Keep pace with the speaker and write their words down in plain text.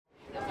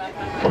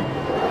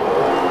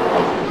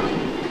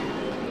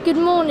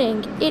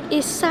morning. It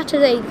is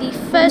Saturday, the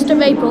 1st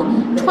of April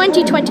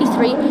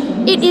 2023.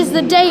 It is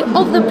the day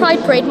of the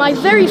Pride Parade, my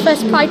very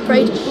first Pride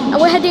Parade, and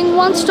we're heading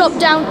one stop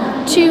down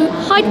to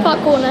Hyde Park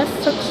Corner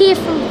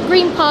from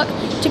Green Park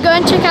to go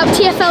and check out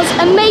TFL's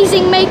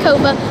amazing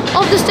makeover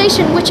of the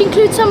station, which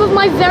includes some of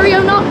my very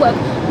own artwork.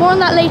 More on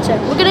that later.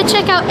 We're going to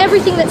check out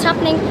everything that's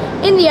happening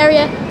in the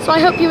area, so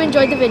I hope you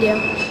enjoyed the video.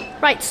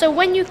 Right, so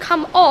when you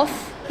come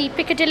off the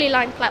Piccadilly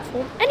line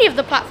platform, any of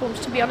the platforms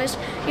to be honest,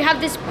 you have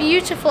this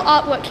beautiful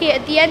artwork here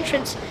at the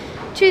entrance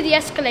to the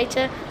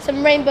escalator,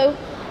 some rainbow,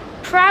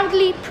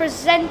 proudly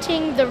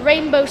presenting the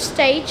rainbow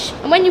stage.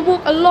 And when you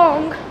walk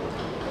along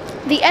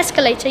the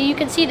escalator, you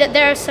can see that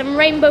there are some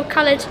rainbow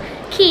coloured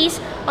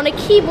keys on a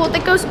keyboard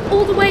that goes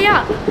all the way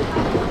up.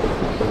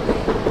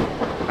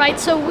 Right,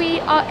 so we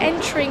are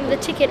entering the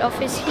ticket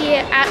office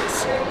here at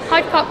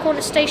Hyde Park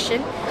Corner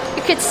Station.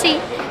 You could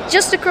see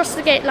just across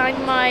the gate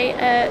line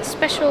my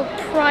special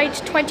Pride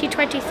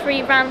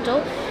 2023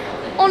 roundel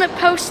on a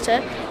poster.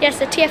 Yes,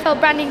 the TFL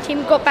branding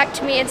team got back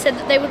to me and said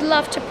that they would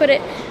love to put it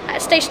at a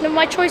station of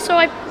my choice, so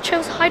I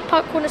chose Hyde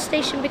Park Corner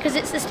Station because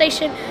it's the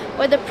station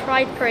where the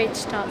Pride Parade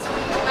starts.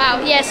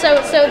 Wow, yeah,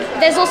 so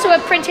there's also a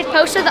printed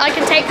poster that I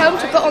can take home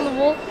to put on the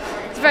wall.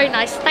 It's very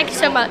nice. Thank you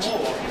so much.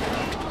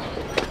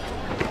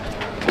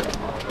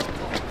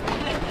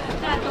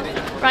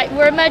 Right,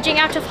 we're emerging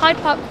out of Hyde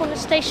Park Corner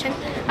Station,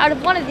 out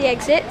of one of the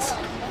exits.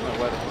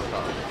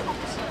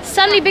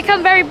 Suddenly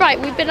become very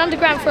bright. We've been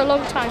underground for a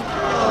long time.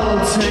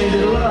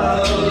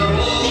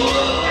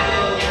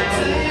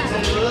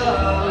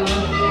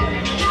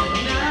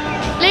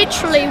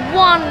 Literally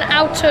 1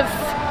 out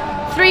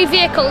of 3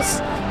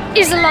 vehicles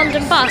is a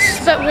London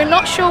bus, but we're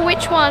not sure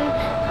which one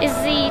is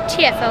the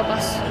TFL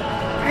bus.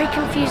 Very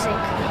confusing.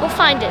 We'll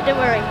find it, don't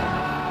worry.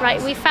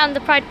 Right, we found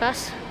the Pride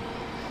bus.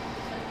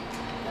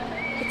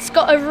 It's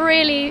got a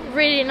really,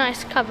 really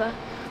nice cover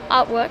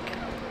artwork.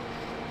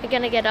 We're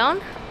gonna get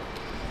on.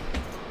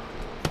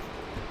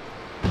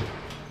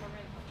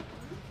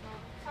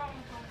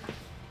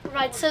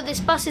 Right, so this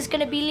bus is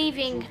gonna be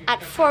leaving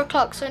at 4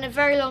 o'clock, so in a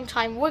very long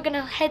time. We're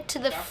gonna head to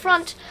the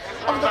front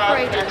of the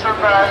parade.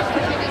 Interim bus,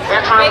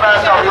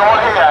 are you all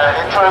here?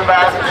 Interim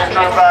bus,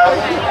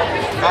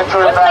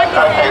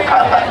 okay,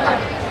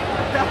 perfect.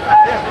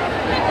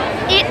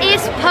 It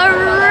is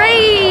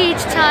parade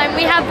time.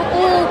 We have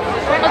all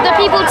of the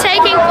people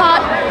taking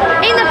part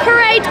in the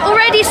parade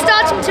already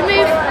starting to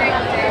move.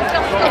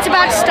 It's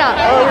about to start.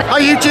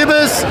 Hi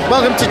YouTubers,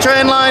 welcome to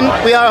Trainline.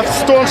 We are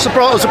staunch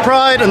supporters of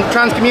Pride and the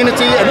trans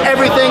community and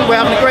everything. We're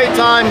having a great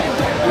time.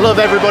 Love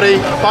everybody.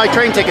 Buy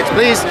train tickets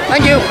please.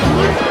 Thank you.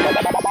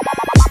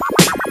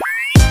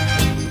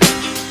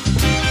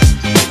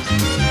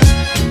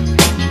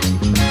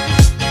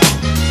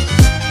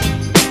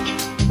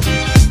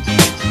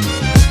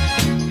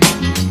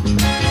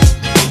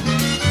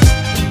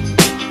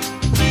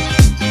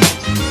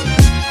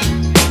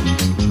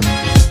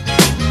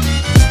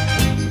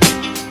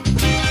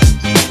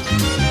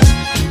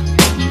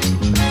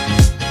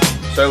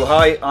 So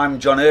hi, I'm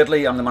John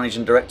Eardley, I'm the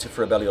Managing Director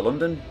for Rebellia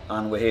London,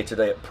 and we're here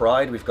today at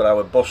Pride. We've got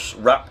our bus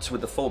wrapped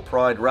with the full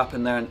Pride wrap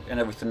in there and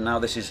everything now.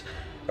 This is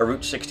a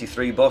Route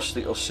 63 bus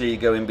that you'll see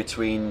going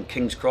between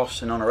King's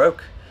Cross and Honor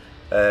Oak.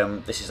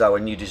 This is our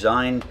new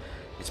design.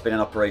 It's been in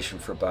operation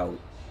for about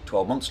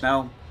 12 months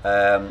now,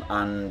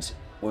 and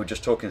we were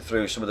just talking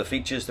through some of the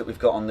features that we've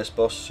got on this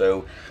bus.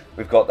 So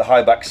we've got the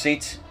high back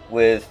seat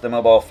with the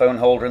mobile phone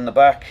holder in the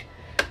back.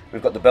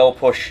 We've got the bell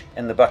push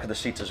in the back of the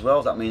seat as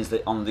well. That means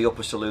that on the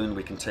upper saloon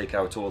we can take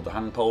out all of the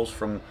hand poles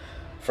from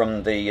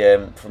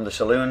the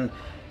saloon.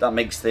 That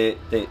makes the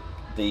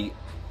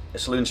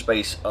saloon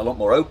space a lot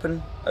more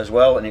open as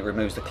well, and it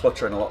removes the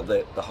clutter and a lot of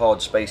the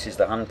hard spaces,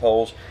 the hand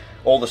poles.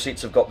 All the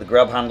seats have got the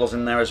grab handles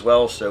in there as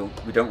well, so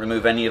we don't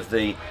remove any of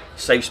the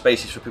safe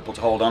spaces for people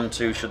to hold on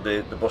to should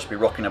the bus be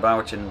rocking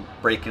about and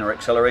braking or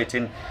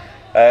accelerating.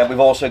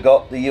 We've also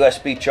got the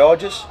USB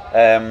chargers.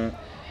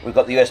 We've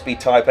got the USB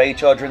Type A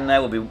charger in there.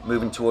 We'll be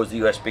moving towards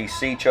the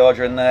USB-C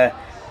charger in there,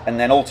 and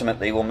then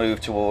ultimately we'll move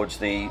towards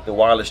the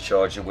wireless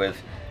charger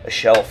with a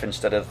shelf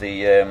instead of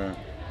the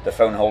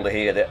phone holder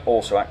here that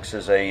also acts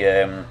as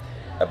a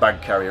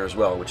bag carrier as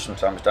well, which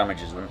sometimes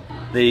damages them.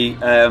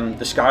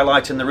 The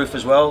skylight in the roof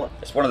as well.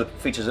 It's one of the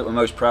features that we're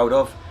most proud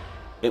of.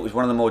 It was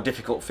one of the more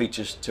difficult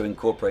features to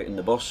incorporate in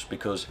the bus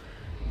because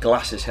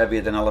glass is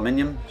heavier than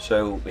aluminium,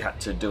 so we had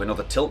to do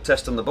another tilt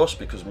test on the bus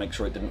because make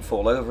sure it didn't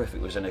fall over if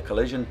it was in a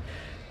collision.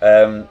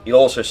 You'll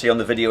also see on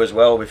the video as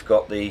well, we've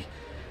got the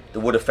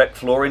wood effect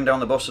flooring down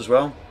the bus as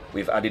well.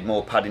 We've added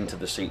more padding to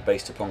the seat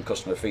based upon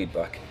customer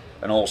feedback,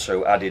 and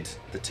also added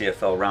the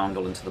TFL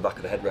roundel into the back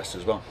of the headrest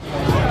as well.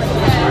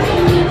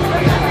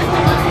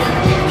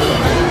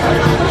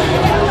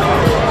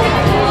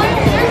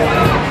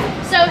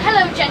 So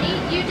hello Jenny,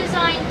 you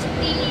designed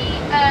the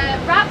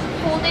wrap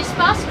for this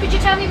bus. Could you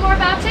tell me more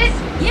about it?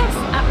 Yes,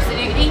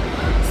 absolutely.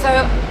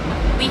 So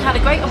we had a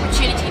great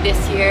opportunity this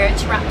year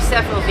to wrap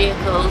several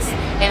vehicles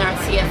in our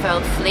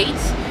TFL fleet.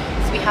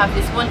 So we have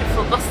this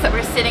wonderful bus that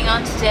we're sitting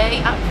on today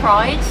at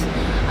Pride,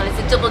 and it's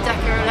a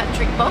double-decker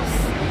electric bus.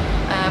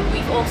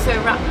 We've also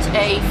wrapped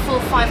a full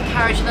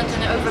 5-carriage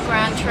London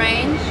Overground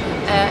train,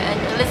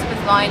 an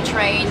Elizabeth Line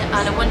train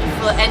and a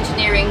wonderful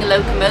engineering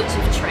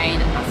locomotive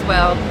train as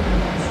well.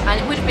 And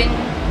it would have been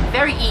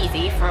very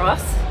easy for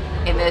us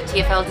in the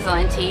TFL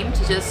design team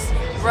to just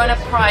run a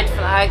pride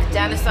flag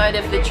down the side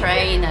of the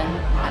train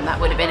and that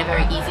would have been a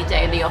very easy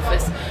day in the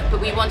office.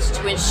 But we wanted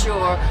to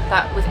ensure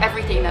that with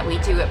everything that we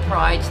do at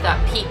Pride, that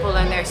people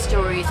and their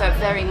stories are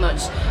very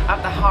much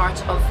at the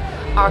heart of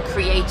our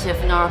creative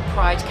and our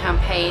Pride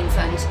campaigns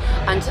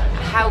and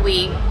how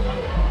we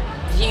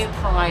view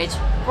Pride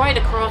right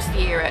across the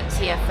year at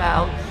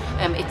TFL.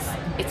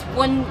 It's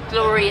one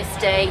glorious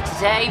day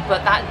today,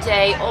 but that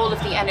day, all of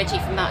the energy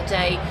from that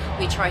day,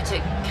 we try to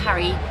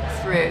carry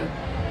through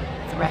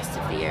the rest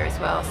of the year as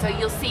well. So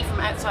you'll see from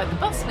outside the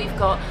bus we've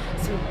got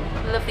some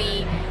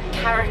lovely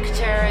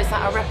characters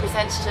that are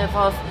representative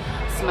of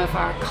some of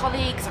our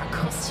colleagues, our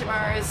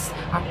customers,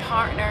 our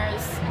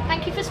partners.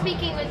 Thank you for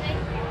speaking with me.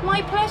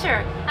 My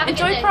pleasure.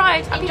 Enjoy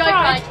Pride. Happy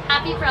Pride.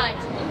 Happy Pride.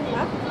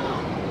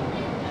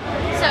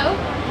 So,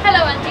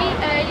 hello Andy,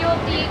 you're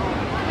the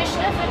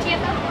Commissioner for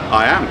TFL?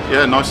 I am,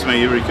 yeah, nice to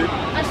meet you, Riku.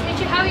 Nice to meet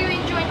you. How are you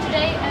enjoying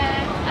today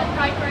at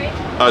Pride Parade?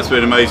 Oh, it's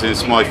been amazing.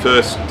 It's my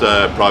first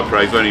Pride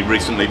Parade. I've only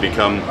recently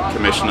become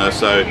Commissioner,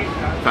 so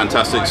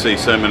fantastic to see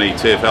so many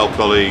TFL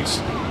colleagues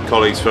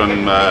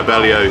from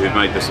Abellio who've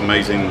made this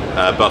amazing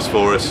bus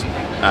for us,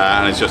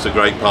 and it's just a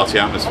great party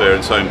atmosphere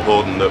and so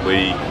important that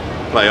we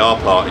play our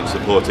part in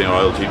supporting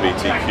our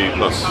LGBTQ+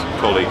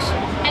 colleagues.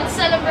 And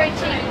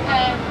celebrating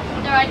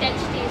their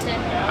identities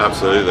and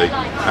absolutely,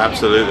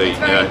 absolutely. It's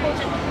very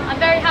important. I'm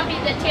very happy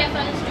that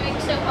TFL is doing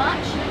so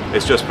much.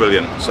 It's just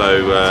brilliant,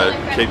 so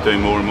keep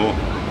doing more and more.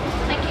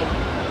 Thank you.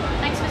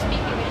 Thanks for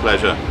speaking with me.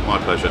 Pleasure, my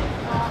pleasure.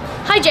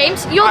 Hi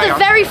James, you're the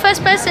very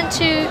first person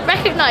to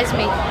recognise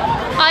me.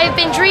 I've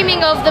been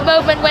dreaming of the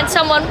moment when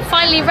someone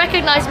finally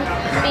recognised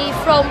me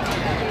from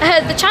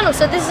the channel,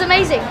 so this is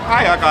amazing.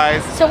 Hiya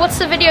guys. So what's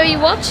the video you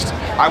watched?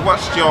 I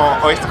watched your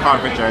Oyster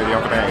card video the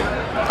other day.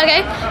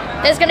 Okay,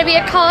 there's going to be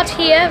a card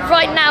here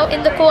right now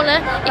in the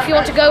corner if you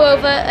want to go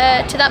over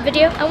to that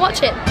video and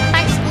watch it.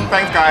 Thanks.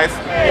 Thanks guys.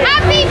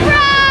 Happy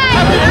Pride!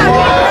 Happy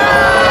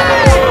Pride!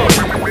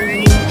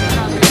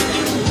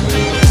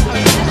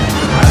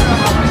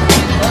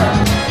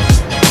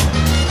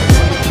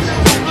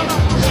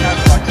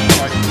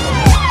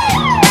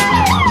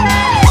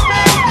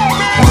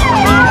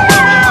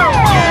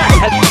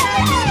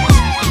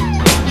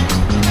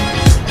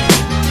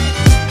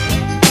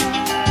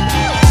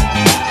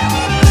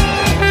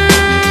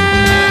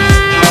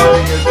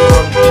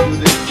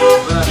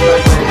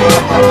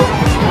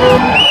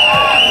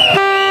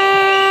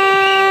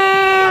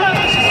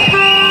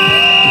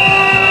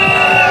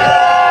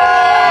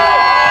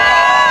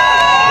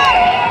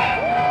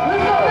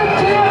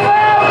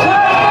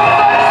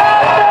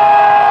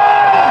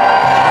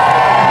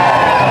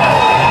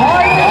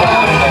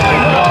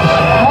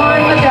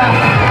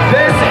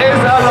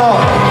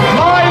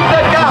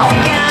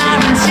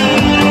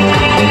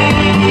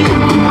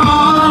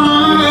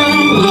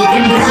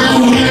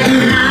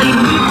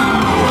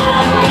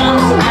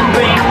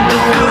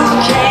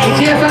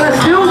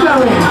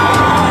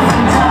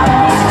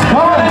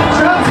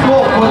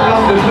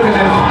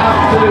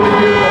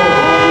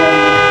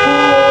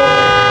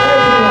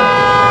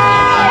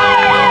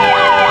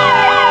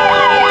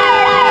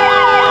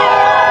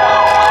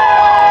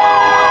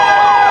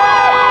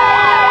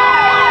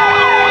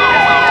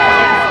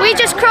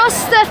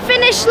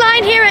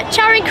 Line here at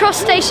Charring Cross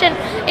Station.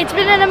 It's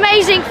been an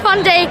amazing,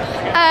 fun day.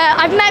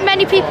 I've met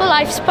many people,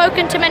 I've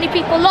spoken to many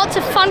people, lots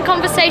of fun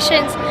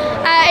conversations.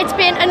 It's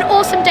been an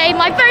awesome day,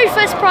 my very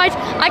first Pride.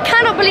 I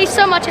cannot believe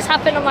so much has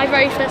happened on my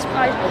very first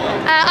Pride.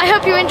 I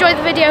hope you enjoyed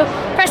the video.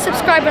 Press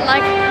subscribe and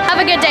like. Have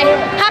a good day.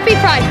 Happy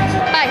Pride.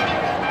 Bye.